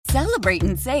Celebrate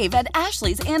and save at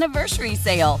Ashley's Anniversary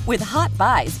Sale. With Hot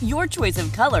Buys, your choice of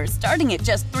colors starting at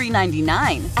just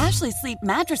 $3.99. Ashley Sleep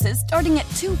mattresses starting at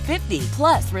 $2.50.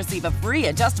 Plus, receive a free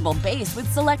adjustable base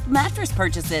with select mattress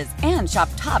purchases. And shop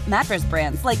top mattress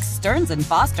brands like Stearns &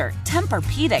 Foster,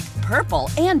 Tempur-Pedic, Purple,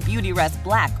 and Beautyrest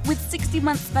Black with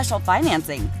 60-month special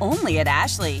financing. Only at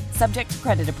Ashley. Subject to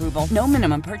credit approval. No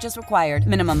minimum purchase required.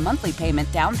 Minimum monthly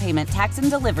payment, down payment, tax, and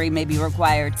delivery may be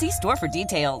required. See store for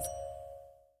details.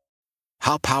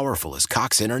 How powerful is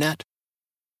Cox Internet?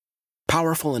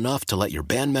 Powerful enough to let your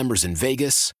band members in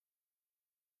Vegas,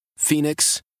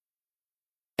 Phoenix,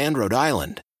 and Rhode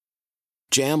Island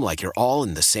jam like you're all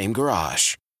in the same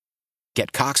garage.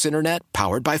 Get Cox Internet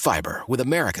powered by fiber with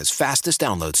America's fastest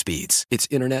download speeds. It's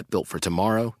internet built for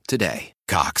tomorrow, today.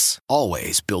 Cox,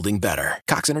 always building better.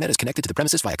 Cox Internet is connected to the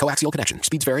premises via coaxial connection.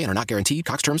 Speeds vary and are not guaranteed.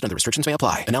 Cox terms and other restrictions may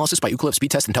apply. Analysis by Ookla Speed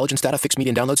Test Intelligence Data. Fixed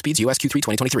median download speeds. US Q3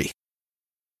 2023.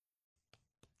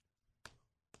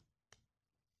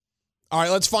 All right,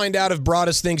 let's find out if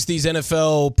Broadus thinks these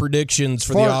NFL predictions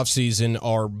for the offseason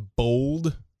are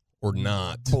bold or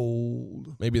not.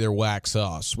 Bold. Maybe they're whack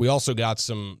sauce. We also got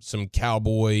some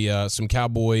Cowboy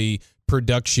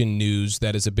production news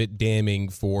that is a bit damning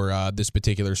for this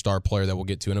particular star player that we'll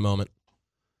get to in a moment.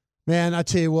 Man, I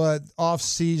tell you what,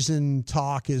 off-season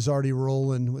talk is already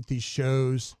rolling with these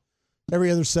shows.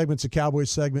 Every other segment's a Cowboy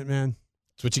segment, man.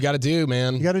 That's what you got to do,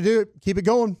 man. You got to do it. Keep it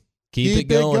going. Keep it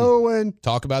going.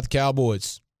 Talk about the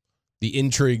Cowboys. The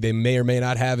intrigue they may or may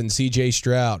not have in C.J.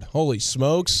 Stroud. Holy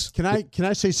smokes. Can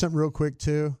I say something real quick,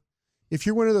 too? If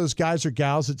you're one of those guys or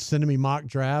gals that's sending me mock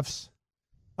drafts,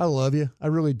 I love you. I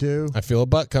really do. I feel a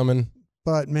butt coming.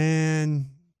 But, man,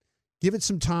 give it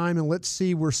some time and let's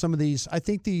see where some of these – I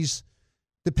think these,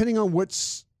 depending on what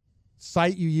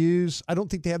site you use, I don't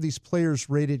think they have these players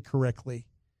rated correctly.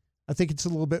 I think it's a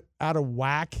little bit out of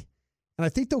whack. And I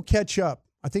think they'll catch up.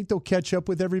 I think they'll catch up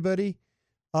with everybody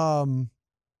because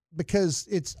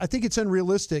I think it's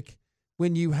unrealistic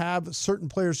when you have certain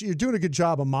players. You're doing a good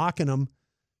job of mocking them.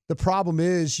 The problem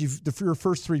is your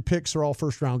first three picks are all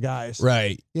first-round guys.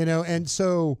 Right. And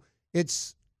so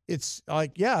it's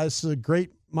like, yeah, it's a great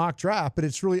mock draft, but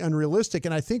it's really unrealistic.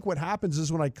 And I think what happens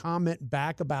is when I comment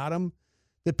back about them,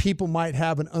 that people might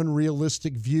have an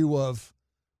unrealistic view of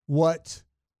what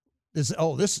is,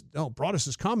 Broadus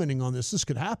is commenting on this. This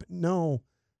could happen. No.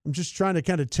 I'm just trying to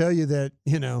kind of tell you that,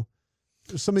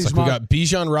 some of these. We got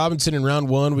Bijan Robinson in round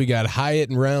 1. We got Hyatt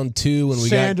in round 2, and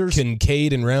we got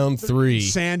Kincaid in round 3.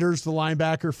 Sanders, the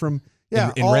linebacker from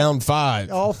in round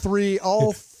 5. All three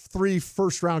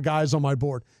first round guys on my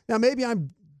board. Now maybe I'm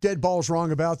dead balls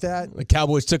wrong about that. The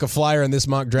Cowboys took a flyer in this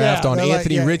mock draft on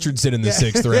Anthony Richardson in the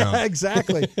 6th round. Yeah,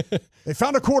 exactly. They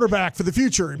found a quarterback for the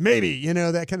future, maybe,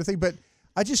 that kind of thing. But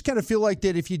I just kind of feel like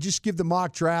that if you just give the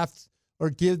mock draft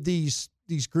or give these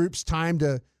groups time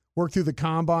to work through the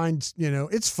combines,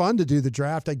 it's fun to do the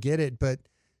draft. I get it, but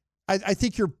I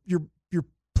think you're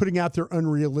putting out their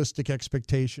unrealistic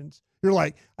expectations. You're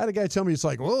like, I had a guy tell me, it's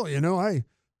like, well, I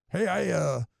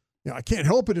can't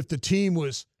help it if the team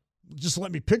was just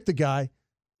let me pick the guy.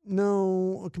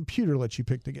 No, a computer lets you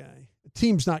pick the guy. A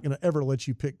team's not going to ever let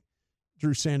you pick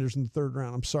Drew Sanders in the 3rd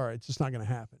round. I'm sorry. It's just not going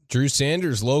to happen. Drew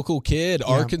Sanders, local kid,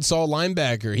 Arkansas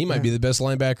linebacker. He might be the best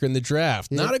linebacker in the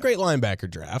draft. Yeah. Not a great linebacker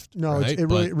draft. No, right? it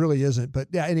really isn't. But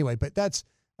yeah, anyway, but that's,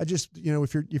 I just,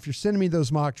 if you're sending me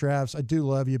those mock drafts, I do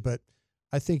love you, but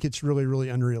I think it's really, really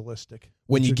unrealistic.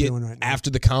 When you get after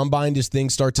the combine, does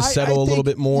things start to settle a little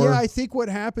bit more? Yeah, I think what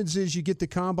happens is you get the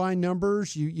combine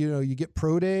numbers, you get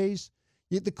pro days.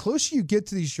 The closer you get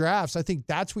to these drafts, I think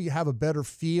that's where you have a better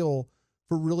feel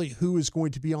for really who is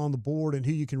going to be on the board and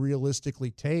who you can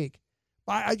realistically take.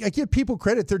 I give people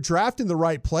credit. They're drafting the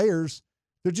right players.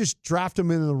 They're just drafting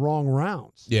them in the wrong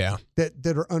rounds. Yeah.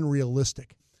 That are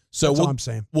unrealistic. So that's all I'm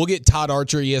saying. We'll get Todd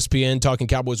Archer, ESPN, talking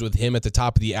Cowboys with him at the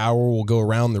top of the hour. We'll go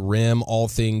around the rim, all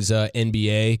things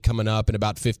NBA coming up in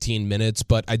about 15 minutes.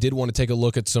 But I did want to take a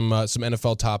look at some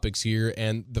NFL topics here.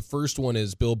 And the first one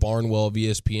is Bill Barnwell of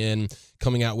ESPN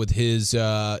coming out with his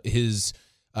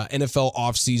NFL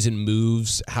offseason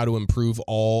moves, how to improve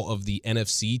all of the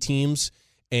NFC teams.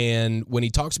 And when he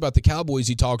talks about the Cowboys,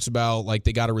 he talks about like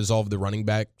they got to resolve the running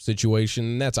back situation.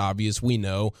 And that's obvious. We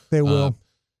know. They will.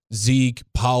 Zeke,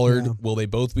 Pollard, will they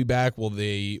both be back? Will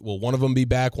one of them be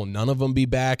back? Will none of them be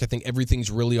back? I think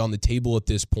everything's really on the table at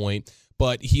this point.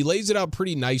 But he lays it out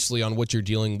pretty nicely on what you're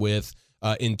dealing with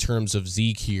in terms of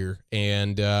Zeke here.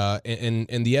 And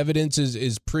the evidence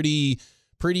is pretty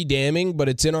damning, but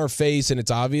it's in our face and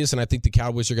it's obvious. And I think the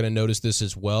Cowboys are going to notice this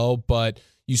as well. But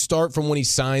You start from when he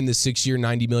signed the 6-year,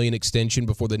 $90 million extension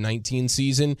before the 19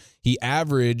 season. He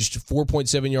averaged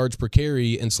 4.7 yards per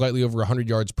carry and slightly over 100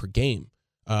 yards per game.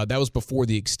 That was before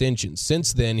the extension.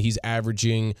 Since then, he's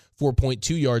averaging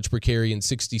 4.2 yards per carry and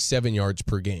 67 yards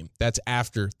per game. That's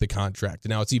after the contract.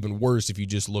 Now, it's even worse if you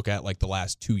just look at like the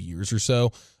last 2 years or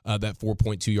so. That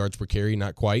 4.2 yards per carry,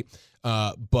 not quite.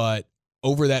 But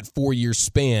over that 4-year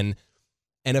span,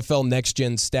 NFL Next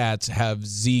Gen Stats have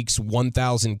Zeke's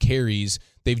 1,000 carries.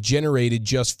 They've generated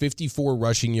just 54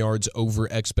 rushing yards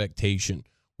over expectation,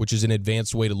 which is an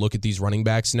advanced way to look at these running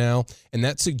backs now. And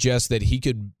that suggests that he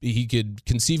could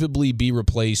conceivably be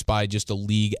replaced by just a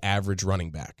league average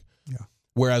running back. Yeah.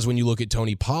 Whereas when you look at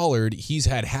Tony Pollard, he's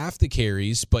had half the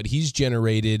carries, but he's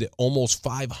generated almost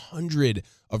 500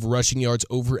 of rushing yards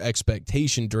over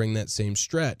expectation during that same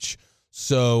stretch.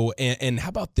 So, and how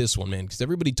about this one, man? Because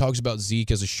everybody talks about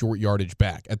Zeke as a short yardage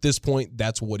back. At this point,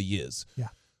 that's what he is. Yeah.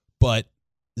 But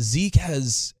Zeke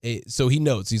so he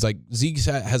notes, he's like, Zeke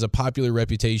has a popular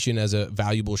reputation as a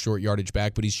valuable short yardage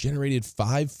back, but he's generated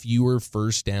 5 fewer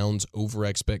first downs over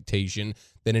expectation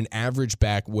than an average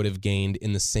back would have gained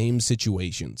in the same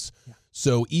situations. Yeah.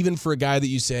 So even for a guy that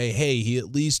you say, hey, he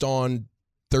at least on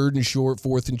 3rd and short,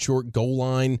 4th and short goal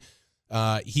line,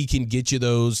 he can get you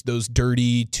those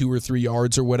dirty 2 or 3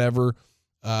 yards or whatever.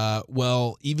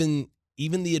 Well, even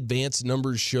the advanced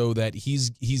numbers show that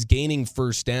he's gaining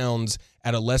first downs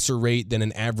at a lesser rate than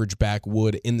an average back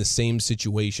would in the same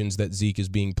situations that Zeke is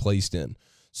being placed in.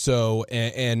 So,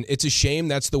 and it's a shame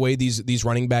that's the way these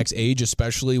running backs age,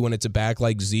 especially when it's a back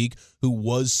like Zeke, who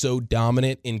was so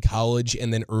dominant in college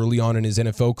and then early on in his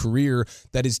NFL career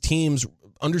that his teams,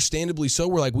 understandably so,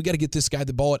 we're like, we got to get this guy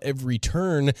the ball at every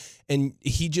turn, and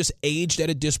he just aged at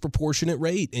a disproportionate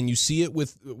rate. And you see it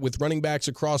with running backs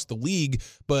across the league,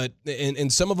 but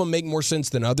and some of them make more sense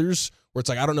than others, where it's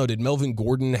like, I don't know, did Melvin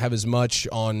Gordon have as much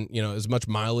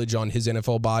mileage on his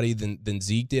NFL body than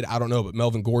Zeke did? I don't know, but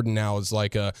Melvin Gordon now is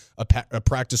like a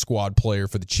practice squad player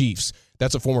for the Chiefs.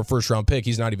 That's a former first-round pick.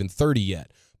 He's not even 30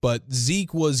 yet. But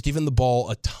Zeke was given the ball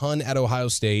a ton at Ohio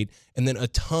State and then a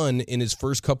ton in his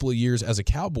first couple of years as a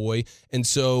Cowboy. And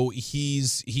so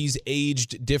he's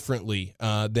aged differently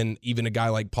than even a guy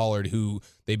like Pollard, who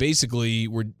they basically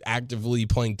were actively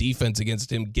playing defense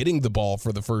against him, getting the ball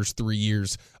for the first 3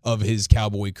 years of his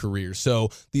Cowboy career. So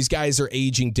these guys are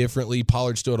aging differently.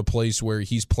 Pollard's still at a place where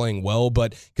he's playing well,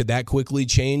 but could that quickly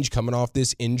change coming off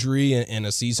this injury and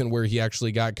a season where he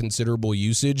actually got considerable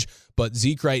usage? But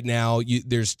Zeke right now,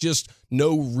 there's just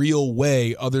no real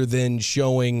way other than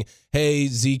showing, hey,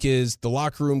 Zeke is the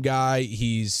locker room guy.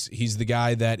 He's the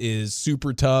guy that is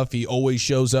super tough. He always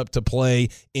shows up to play,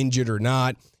 injured or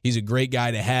not. He's a great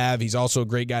guy to have. He's also a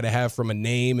great guy to have from a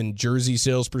name and jersey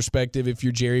sales perspective if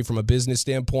you're Jerry, from a business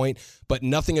standpoint. But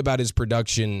nothing about his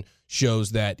production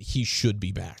shows that he should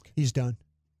be back. He's done.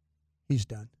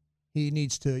 He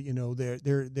needs to,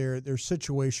 their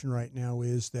situation right now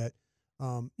is that,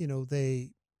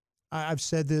 I've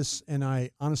said this, and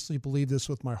I honestly believe this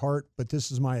with my heart, but this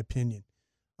is my opinion.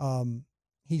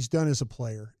 He's done as a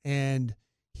player, and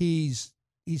he's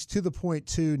to the point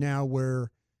too now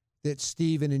where that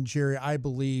Steven and Jerry, I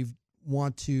believe,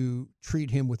 want to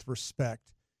treat him with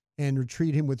respect, and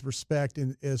treat him with respect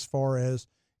in as far as,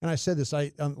 and I said this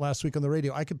last week on the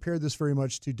radio, I compare this very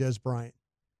much to Des Bryant.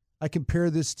 I compare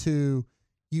this to,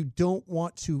 you don't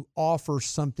want to offer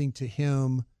something to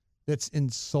him that's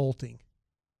insulting.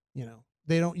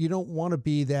 You don't want to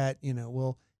be that,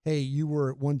 well, hey, you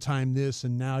were at one time this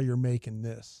and now you're making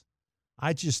this.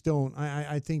 I just don't.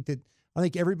 I think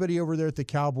everybody over there at the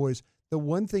Cowboys, the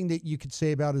one thing that you could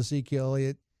say about Ezekiel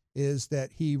Elliott is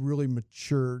that he really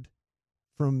matured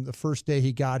from the first day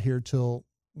he got here till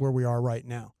where we are right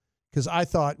now. Because I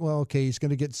thought, well, okay, he's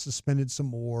going to get suspended some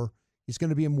more. He's going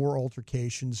to be in more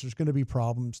altercations. There's going to be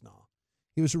problems. No,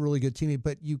 he was a really good teammate,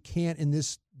 but you can't in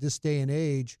this day and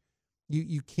age,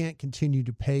 you can't continue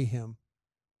to pay him,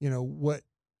 what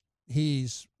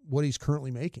he's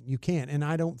currently making. You can't. And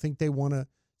I don't think they want to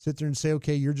sit there and say,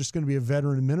 okay, you're just going to be a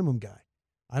veteran minimum guy.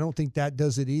 I don't think that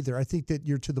does it either. I think that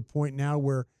you're to the point now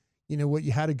where,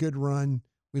 you had a good run.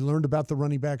 We learned about the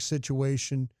running back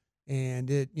situation, and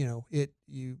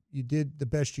you did the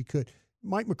best you could.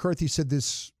 Mike McCarthy said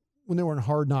this when they were in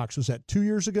Hard Knocks. Was that 2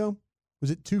 years ago? Was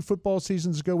it 2 football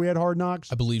seasons ago we had Hard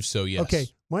Knocks? I believe so, yes. Okay.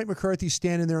 Mike McCarthy's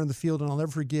standing there on the field, and I'll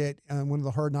never forget one of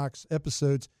the Hard Knocks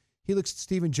episodes. He looks at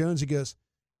Stephen Jones. He goes,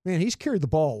 man, he's carried the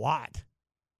ball a lot.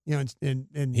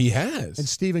 And he has. And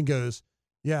Stephen goes,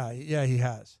 yeah, he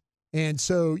has. And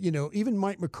so, even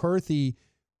Mike McCarthy,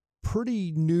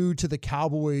 pretty new to the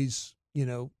Cowboys,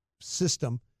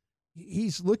 system,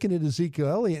 he's looking at Ezekiel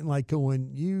Elliott and like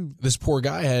going, This poor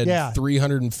guy had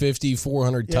 350,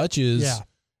 400 touches. Yeah.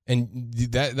 And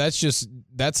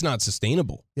that's not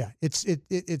sustainable. Yeah. It's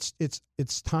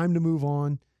time to move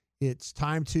on. It's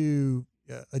time to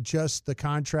adjust the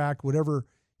contract, whatever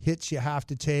hits you have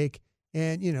to take,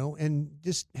 and, and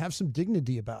just have some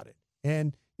dignity about it.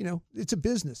 And, it's a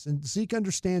business, and Zeke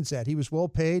understands that. He was well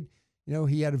paid.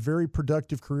 He had a very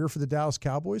productive career for the Dallas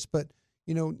Cowboys, but,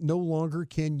 no longer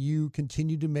can you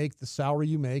continue to make the salary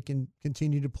you make and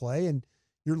continue to play and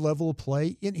your level of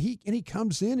play. And he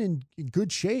comes in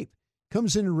good shape,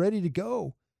 comes in and ready to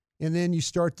go. And then you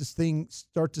start to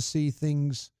see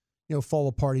things, fall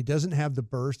apart. He doesn't have the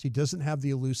burst. He doesn't have the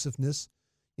elusiveness.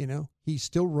 He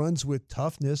still runs with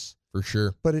toughness. For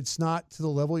sure. But it's not to the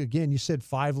level, again, you said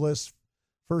 5 less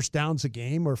first downs a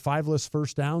game or 5 less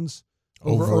first downs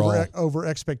over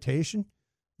expectation.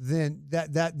 Then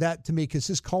that to me, because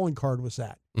his calling card was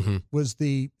that, was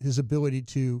his ability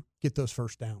to get those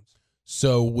first downs.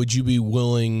 So would you be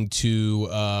willing to,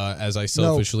 as I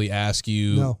selfishly ask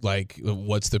you,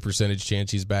 what's the percentage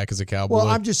chance he's back as a Cowboy? Well,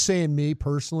 I'm just saying me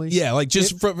personally. Yeah,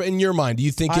 in your mind, do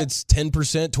you think it's 10%,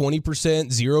 20%,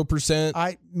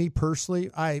 0%? Me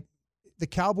personally, the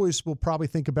Cowboys will probably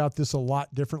think about this a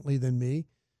lot differently than me.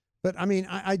 But, I mean,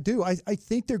 I do. I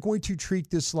think they're going to treat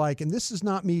this like, and this is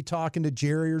not me talking to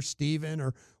Jerry or Steven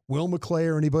or Will McClay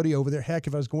or anybody over there. Heck,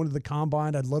 if I was going to the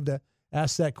Combine, I'd love to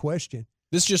ask that question.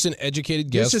 This is just an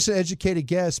educated guess. It's just an educated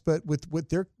guess, but with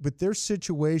their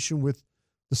situation with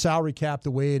the salary cap the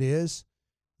way it is,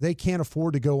 they can't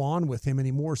afford to go on with him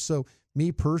anymore. So,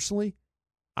 me personally,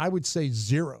 I would say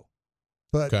 0.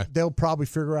 But they'll probably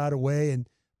figure out a way, and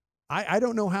I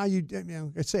don't know how I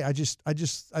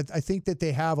think that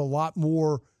they have a lot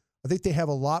more. I think they have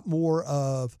a lot more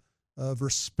of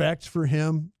respect for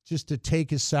him just to take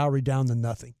his salary down to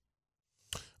nothing.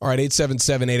 All right,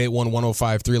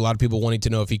 877-881-1053. A lot of people wanting to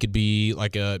know if he could be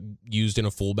used in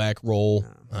a fullback role.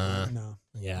 No.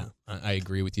 Yeah, I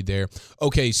agree with you there.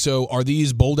 Okay, so are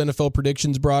these bold NFL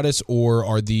predictions, Broadus, or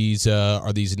are these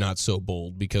not so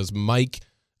bold? Because Mike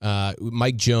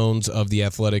Jones of The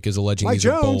Athletic is alleging these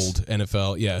are bold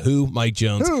NFL. Yeah, who? Mike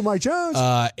Jones. Who? Mike Jones.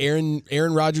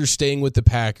 Aaron Rodgers staying with the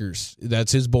Packers.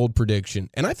 That's his bold prediction.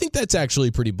 And I think that's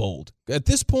actually pretty bold. At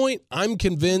this point, I'm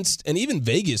convinced, and even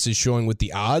Vegas is showing with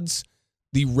the odds,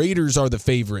 the Raiders are the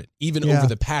favorite, even over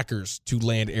the Packers, to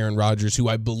land Aaron Rodgers, who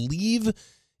I believe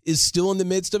is still in the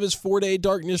midst of his 4-day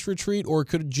darkness retreat or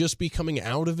could just be coming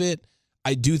out of it.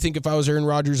 I do think if I was Aaron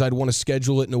Rodgers, I'd want to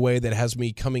schedule it in a way that has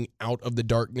me coming out of the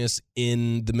darkness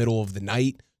in the middle of the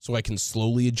night so I can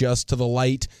slowly adjust to the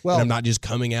light. Well, and I'm not just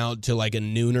coming out to like a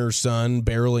nooner sun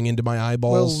barreling into my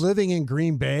eyeballs. Well, living in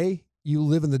Green Bay, you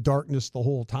live in the darkness the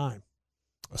whole time.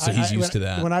 So he's used to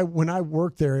that. When I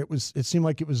worked there, it seemed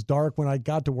like it was dark when I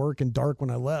got to work and dark when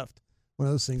I left. One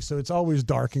of those things. So it's always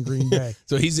dark in Green Bay.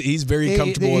 So he's very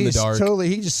comfortable in the dark. Totally.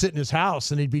 He'd just sit in his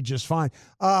house and he'd be just fine.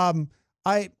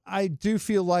 I do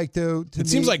feel like, though,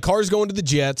 seems like Carr's going to the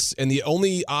Jets, and the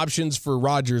only options for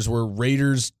Rodgers were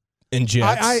Raiders and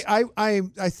Jets. I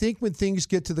think when things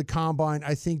get to the Combine,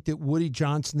 I think that Woody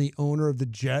Johnson, the owner of the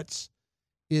Jets,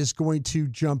 is going to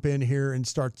jump in here and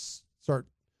start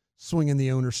swinging the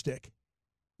owner stick.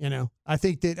 I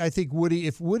think Woody,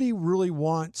 if Woody really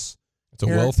wants, it's a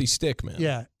wealthy stick, man.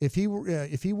 Yeah, if he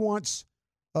wants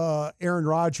Aaron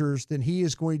Rodgers, then he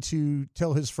is going to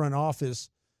tell his front office,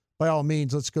 by all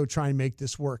means, let's go try and make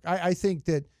this work. I think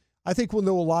we'll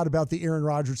know a lot about the Aaron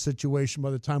Rodgers situation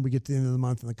by the time we get to the end of the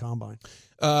month in the Combine.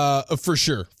 For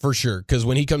sure. Because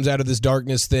when he comes out of this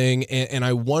darkness thing, and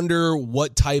I wonder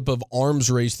what type of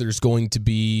arms race there's going to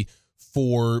be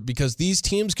because these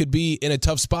teams could be in a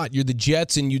tough spot. You're the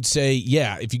Jets, and you'd say,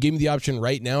 yeah, if you gave me the option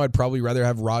right now, I'd probably rather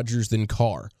have Rodgers than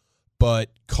Carr. But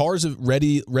Carr's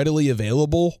readily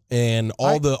available, and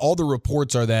all the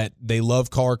reports are that they love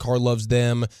Carr, Carr loves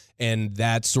them, and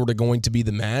that's sort of going to be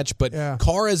the match. But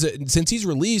Carr, since he's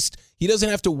released, he doesn't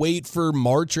have to wait for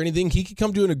March or anything. He can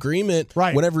come to an agreement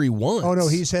whenever he wants. Oh no,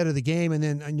 he's head of the game,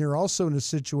 and you're also in a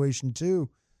situation too,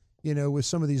 with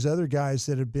some of these other guys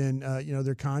that have been,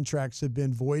 their contracts have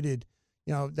been voided.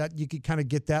 That you could kind of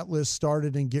get that list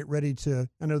started and get ready to.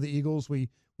 I know the Eagles, we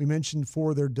mentioned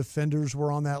 4 of their defenders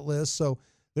were on that list. So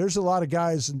there's a lot of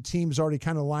guys and teams already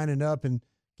kind of lining up and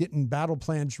getting battle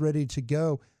plans ready to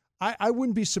go. I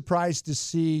wouldn't be surprised to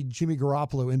see Jimmy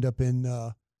Garoppolo end up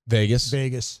in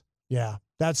Vegas. Yeah,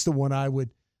 that's the one I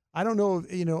would. I don't know.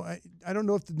 I don't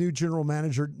know if the new general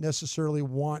manager necessarily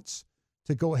wants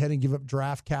to go ahead and give up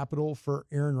draft capital for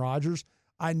Aaron Rodgers.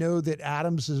 I know that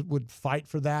Adams would fight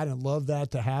for that and love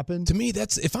that to happen. To me,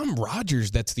 if I'm Rodgers,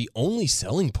 that's the only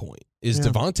selling point is Yeah.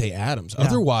 Davante Adams. Yeah.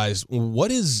 Otherwise,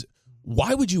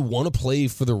 why would you want to play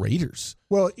for the Raiders?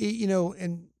 Well,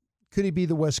 and could he be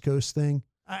the West Coast thing?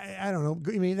 I don't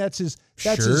know. I mean, that's his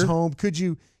Sure. home. Could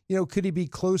could he be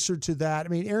closer to that? I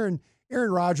mean, Aaron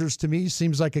Rodgers to me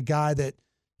seems like a guy that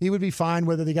he would be fine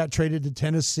whether they got traded to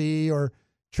Tennessee or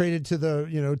traded to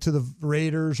the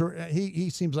Raiders, or he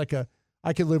seems like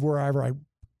I could live wherever I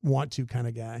want to kind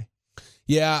of guy.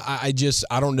 Yeah, I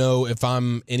don't know if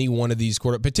I'm any one of these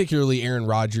quarterbacks, particularly Aaron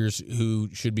Rodgers, who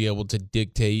should be able to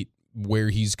dictate where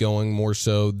he's going more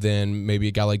so than maybe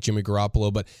a guy like Jimmy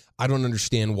Garoppolo. But I don't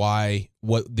understand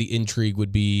what the intrigue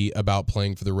would be about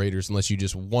playing for the Raiders unless you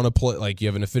just want to play, like you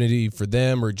have an affinity for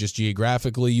them or just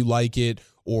geographically you like it,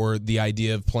 or the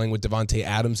idea of playing with Davante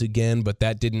Adams again. But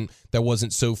that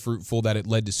wasn't so fruitful that it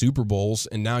led to Super Bowls.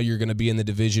 And now you're going to be in the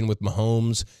division with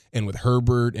Mahomes and with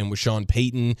Herbert and with Sean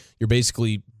Payton. You're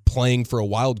basically playing for a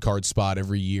wild card spot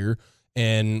every year.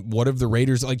 And what if the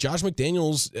Raiders, like Josh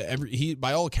McDaniels, he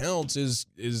by all accounts is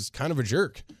kind of a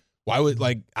jerk. Why would,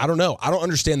 I don't know. I don't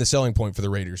understand the selling point for the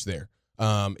Raiders there.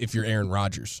 If you're Aaron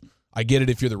Rodgers, I get it.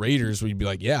 If you're the Raiders, we'd be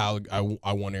like, yeah,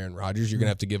 I want Aaron Rodgers. You're going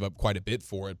to have to give up quite a bit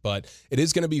for it, but it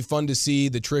is going to be fun to see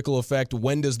the trickle effect.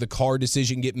 When does the Carr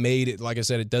decision get made? Like I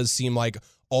said, it does seem like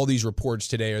all these reports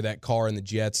today are that Carr and the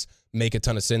Jets make a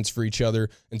ton of sense for each other.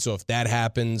 And so if that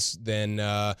happens, then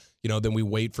then we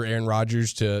wait for Aaron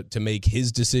Rodgers to make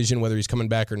his decision whether he's coming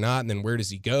back or not. And then where does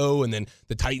he go? And then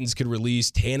the Titans could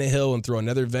release Tannehill and throw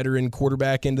another veteran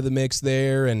quarterback into the mix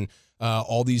there. And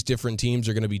all these different teams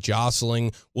are going to be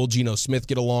jostling. Will Geno Smith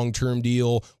get a long-term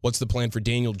deal? What's the plan for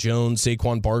Daniel Jones,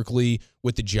 Saquon Barkley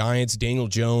with the Giants? Daniel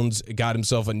Jones got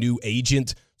himself a new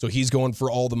agent, so he's going for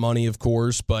all the money, of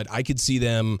course. But I could see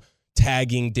them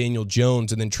tagging Daniel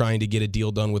Jones and then trying to get a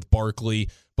deal done with Barkley.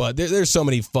 But there's so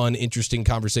many fun, interesting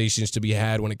conversations to be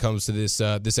had when it comes to this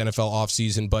NFL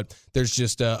offseason. But there's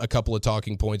just a couple of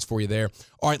talking points for you there.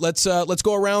 All right, let's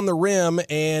go around the rim,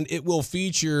 and it will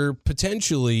feature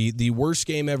potentially the worst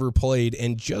game ever played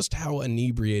and just how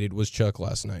inebriated was Chuck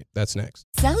last night. That's next.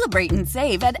 Celebrate and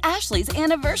save at Ashley's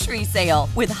Anniversary Sale.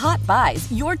 With Hot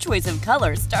Buys, your choice of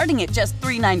colors starting at just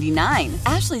 $3.99.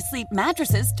 Ashley Sleep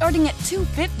mattresses starting at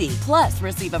 $2.50. Plus,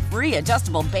 receive a free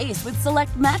adjustable base with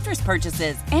select mattress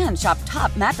purchases. And shop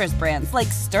top mattress brands like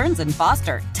Stearns &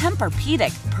 Foster,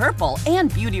 Tempur-Pedic, Purple,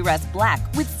 and Beautyrest Black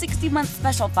with 60-month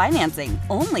special financing.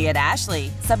 Only at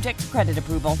Ashley. Subject to credit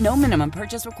approval. No minimum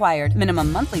purchase required.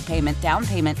 Minimum monthly payment, down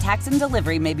payment, tax, and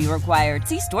delivery may be required.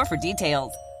 See store for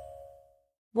details.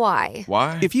 Why?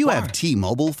 If you have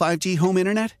T-Mobile 5G home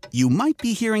internet, you might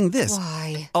be hearing this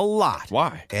Why? a lot.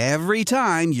 Why? Every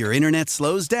time your internet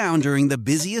slows down during the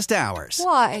busiest hours.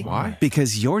 Why?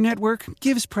 Because your network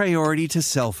gives priority to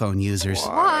cell phone users.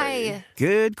 Why?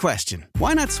 Good question.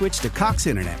 Why not switch to Cox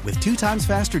Internet with 2 times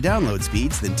faster download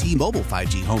speeds than T-Mobile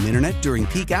 5G home internet during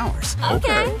peak hours?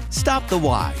 Okay. Stop the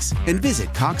whys and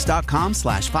visit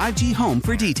cox.com/5G home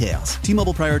for details.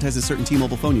 T-Mobile prioritizes certain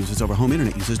T-Mobile phone users over home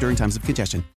internet users during times of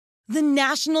congestion. The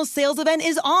national sales event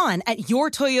is on at your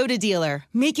Toyota dealer,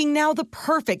 making now the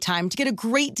perfect time to get a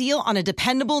great deal on a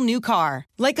dependable new car.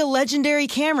 Like a legendary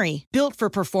Camry, built for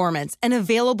performance and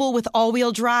available with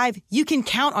all-wheel drive, you can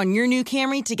count on your new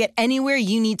Camry to get anywhere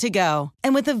you need to go.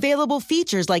 And with available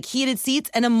features like heated seats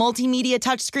and a multimedia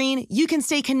touchscreen, you can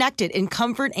stay connected in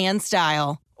comfort and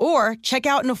style. Or check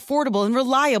out an affordable and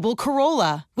reliable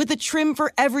Corolla with a trim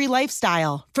for every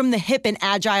lifestyle, from the hip and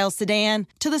agile sedan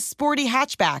to the sporty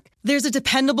hatchback. There's a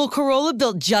dependable Corolla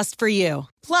built just for you.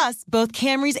 Plus, both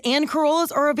Camrys and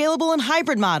Corollas are available in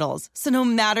hybrid models, so no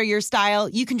matter your style,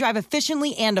 you can drive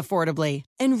efficiently and affordably.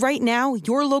 And right now,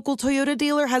 your local Toyota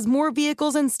dealer has more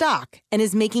vehicles in stock and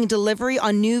is making delivery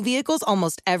on new vehicles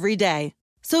almost every day.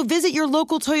 So visit your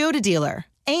local Toyota dealer.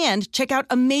 And check out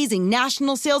amazing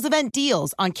national sales event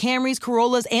deals on Camrys,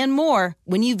 Corollas, and more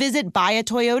when you visit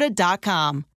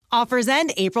buyatoyota.com. Offers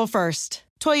end April 1st.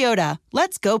 Toyota,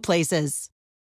 let's go places.